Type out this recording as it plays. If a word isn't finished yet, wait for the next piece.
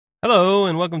Hello,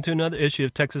 and welcome to another issue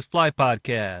of Texas Fly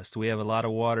Podcast. We have a lot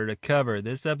of water to cover.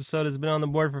 This episode has been on the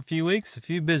board for a few weeks, a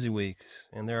few busy weeks,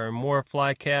 and there are more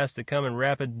fly casts to come in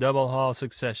rapid double-haul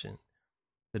succession.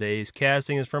 Today's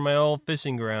casting is from my old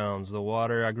fishing grounds, the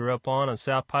water I grew up on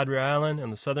South Padre Island on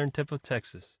the southern tip of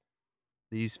Texas.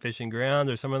 These fishing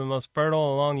grounds are some of the most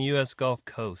fertile along the U.S. Gulf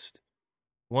Coast.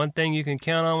 One thing you can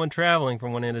count on when traveling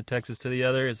from one end of Texas to the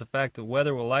other is the fact that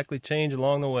weather will likely change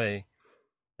along the way.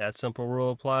 That simple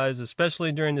rule applies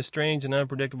especially during the strange and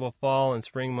unpredictable fall and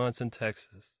spring months in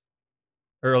Texas.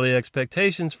 Early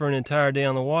expectations for an entire day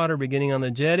on the water, beginning on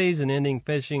the jetties and ending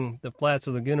fishing the flats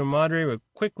of Laguna Madre, were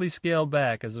quickly scaled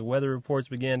back as the weather reports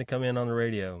began to come in on the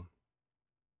radio.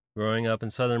 Growing up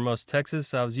in southernmost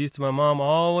Texas, I was used to my mom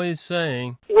always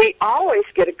saying, "We always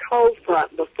get a cold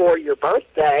front before your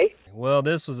birthday." Well,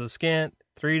 this was a scant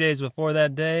 3 days before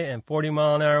that day, and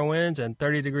 40-mile-an-hour winds and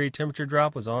 30-degree temperature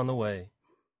drop was on the way.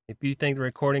 If you think the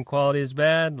recording quality is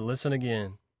bad, listen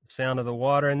again. The sound of the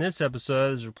water in this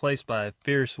episode is replaced by a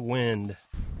fierce wind.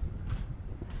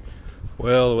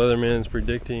 Well, the weatherman's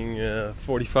predicting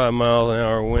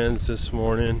 45-mile-an-hour winds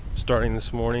starting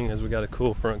this morning as we got a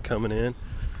cool front coming in.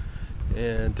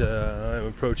 And I'm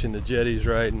approaching the jetties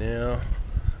right now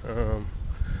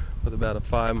with about a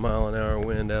 5-mile-an-hour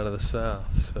wind out of the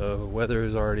south. So weather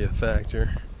is already a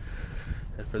factor.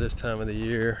 And for this time of the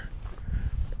year,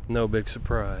 no big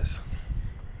surprise.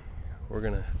 We're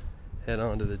going to head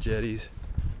on to the jetties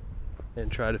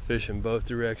and try to fish in both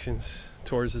directions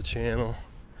towards the channel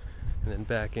and then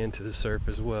back into the surf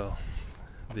as well.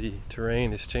 The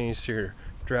terrain has changed here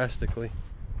drastically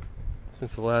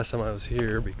since the last time I was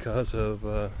here because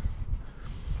of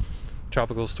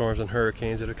tropical storms and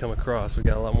hurricanes that have come across. We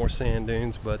got a lot more sand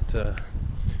dunes, but the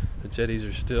jetties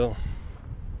are still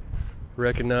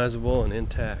recognizable and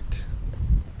intact.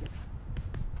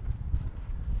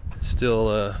 It's still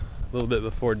a little bit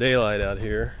before daylight out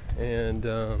here, and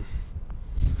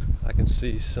I can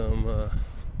see some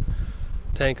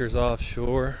tankers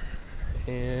offshore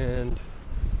and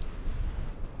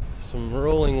some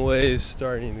rolling waves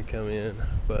starting to come in,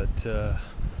 but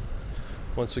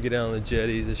once we get down on the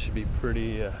jetties, it should be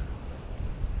pretty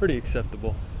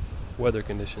acceptable weather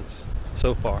conditions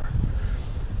so far.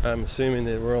 I'm assuming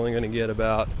that we're only going to get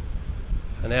about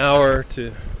an hour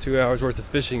to 2 hours worth of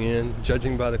fishing in,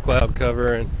 judging by the cloud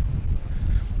cover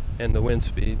and the wind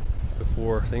speed,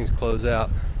 before things close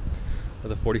out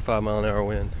with a 45-mile-an-hour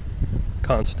wind,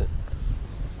 constant.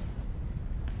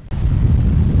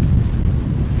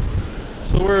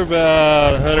 So we're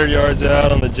about 100 yards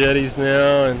out on the jetties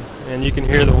now, and you can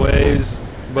hear the waves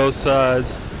both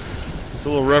sides. It's a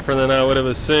little rougher than I would have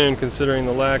assumed considering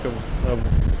the lack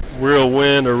of real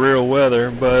wind or real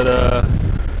weather, but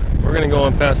we're going to go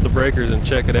on past the breakers and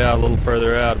check it out a little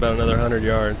further out, about another 100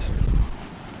 yards.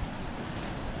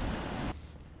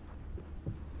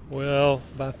 Well,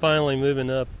 by finally moving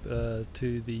up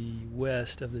to the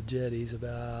west of the jetties,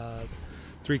 about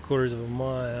 3/4 of a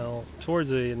mile,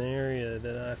 towards an area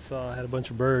that I saw had a bunch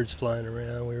of birds flying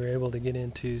around, we were able to get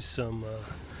into some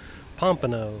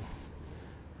pompano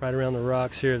right around the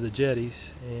rocks here of the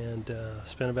jetties, and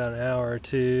spent about an hour or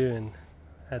two and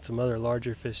had some other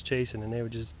larger fish chasing, and they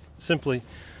would just simply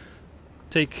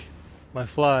take my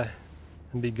fly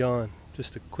and be gone.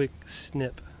 Just a quick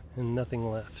snip and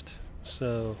nothing left.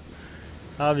 So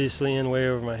obviously in way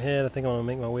over my head, I think I'm gonna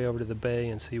make my way over to the bay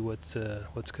and see what's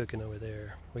cooking over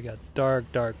there. We got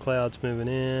dark clouds moving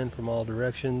in from all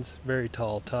directions, very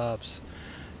tall tops,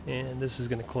 and this is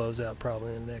gonna close out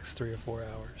probably in the next 3 or 4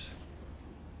 hours.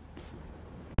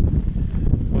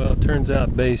 Well, it turns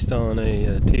out, based on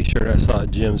a t-shirt I saw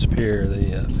at Jim's Pier,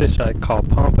 the fish I call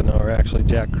pompano are actually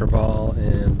jack crevalle,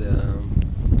 and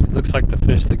it looks like the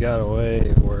fish that got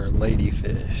away were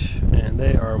ladyfish, and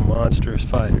they are monstrous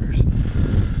fighters.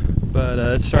 But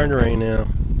it's starting to rain now,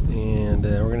 and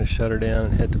we're going to shut her down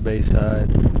and head to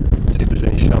Bayside, see if there's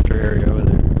any shelter area over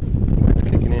there. Wind's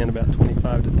kicking in about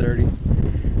 25 to 30,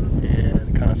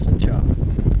 and constant chop.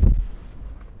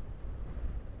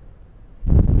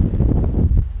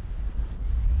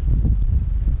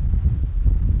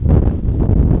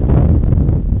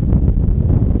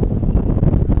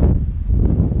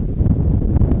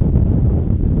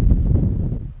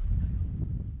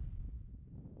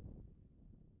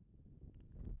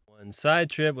 One side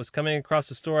trip was coming across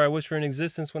a store I wished were in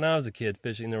existence when I was a kid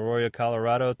fishing the Arroyo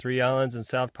Colorado, 3 Islands, and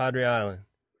South Padre Island.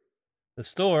 The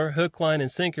store, hook, line,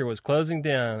 and sinker, was closing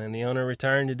down, and the owner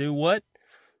retiring to do what?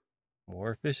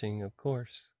 More fishing, of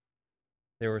course.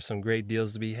 There were some great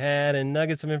deals to be had and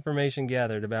nuggets of information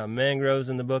gathered about mangroves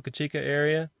in the Boca Chica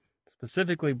area,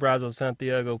 specifically Brazos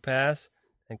Santiago Pass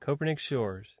and Copernic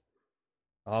Shores.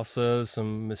 Also,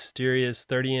 some mysterious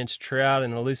 30-inch trout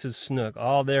and elusive snook,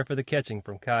 all there for the catching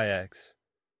from kayaks.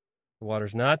 The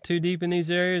water's not too deep in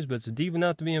these areas, but it's deep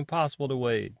enough to be impossible to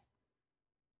wade.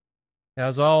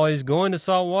 As always, going to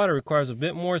salt water requires a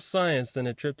bit more science than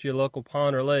a trip to your local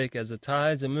pond or lake, as the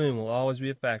tides and moon will always be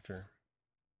a factor.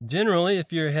 Generally,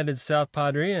 if you're headed South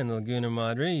Padre and Laguna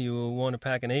Madre, you will want to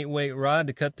pack an 8-weight rod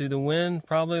to cut through the wind,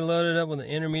 probably loaded up with an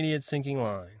intermediate sinking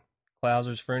line.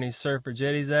 Clousers for any surf or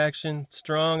jetties action,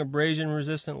 strong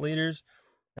abrasion-resistant leaders,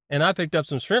 and I picked up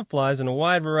some shrimp flies in a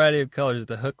wide variety of colors at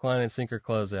the hook, line, and sinker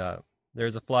closeout.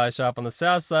 There's a fly shop on the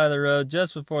south side of the road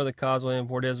just before the causeway in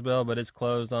Port Isabel, but it's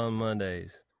closed on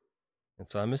Mondays. And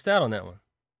so I missed out on that one.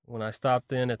 When I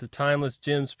stopped in at the timeless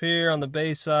Jim's Pier on the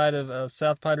bay side of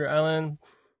South Padre Island,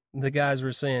 the guys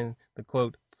were saying the,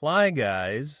 quote, fly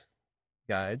guides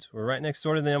were right next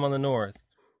door to them on the north.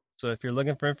 So if you're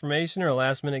looking for information or a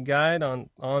last-minute guide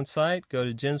on site, go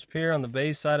to Jim's Pier on the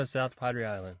bay side of South Padre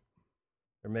Island.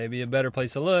 There may be a better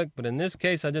place to look, but in this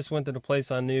case, I just went to the place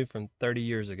I knew from 30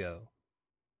 years ago.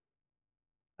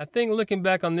 I think looking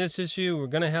back on this issue, we're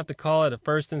going to have to call it a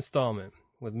first installment,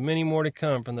 with many more to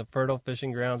come from the fertile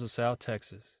fishing grounds of South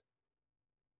Texas.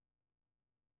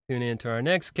 Tune in to our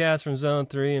next cast from Zone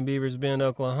 3 in Beavers Bend,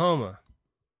 Oklahoma.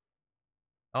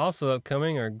 Also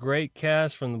upcoming are great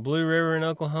casts from the Blue River in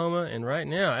Oklahoma, and right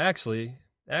now, actually,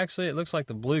 it looks like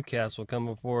the Blue cast will come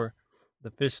before the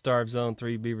Fish Starved Zone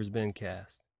 3 Beavers Bend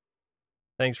cast.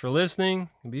 Thanks for listening,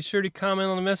 and be sure to comment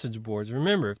on the message boards.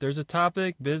 Remember, if there's a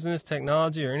topic, business,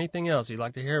 technology, or anything else you'd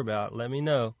like to hear about, let me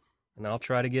know, and I'll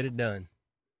try to get it done.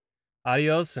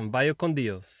 Adios and vaya con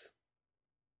Dios.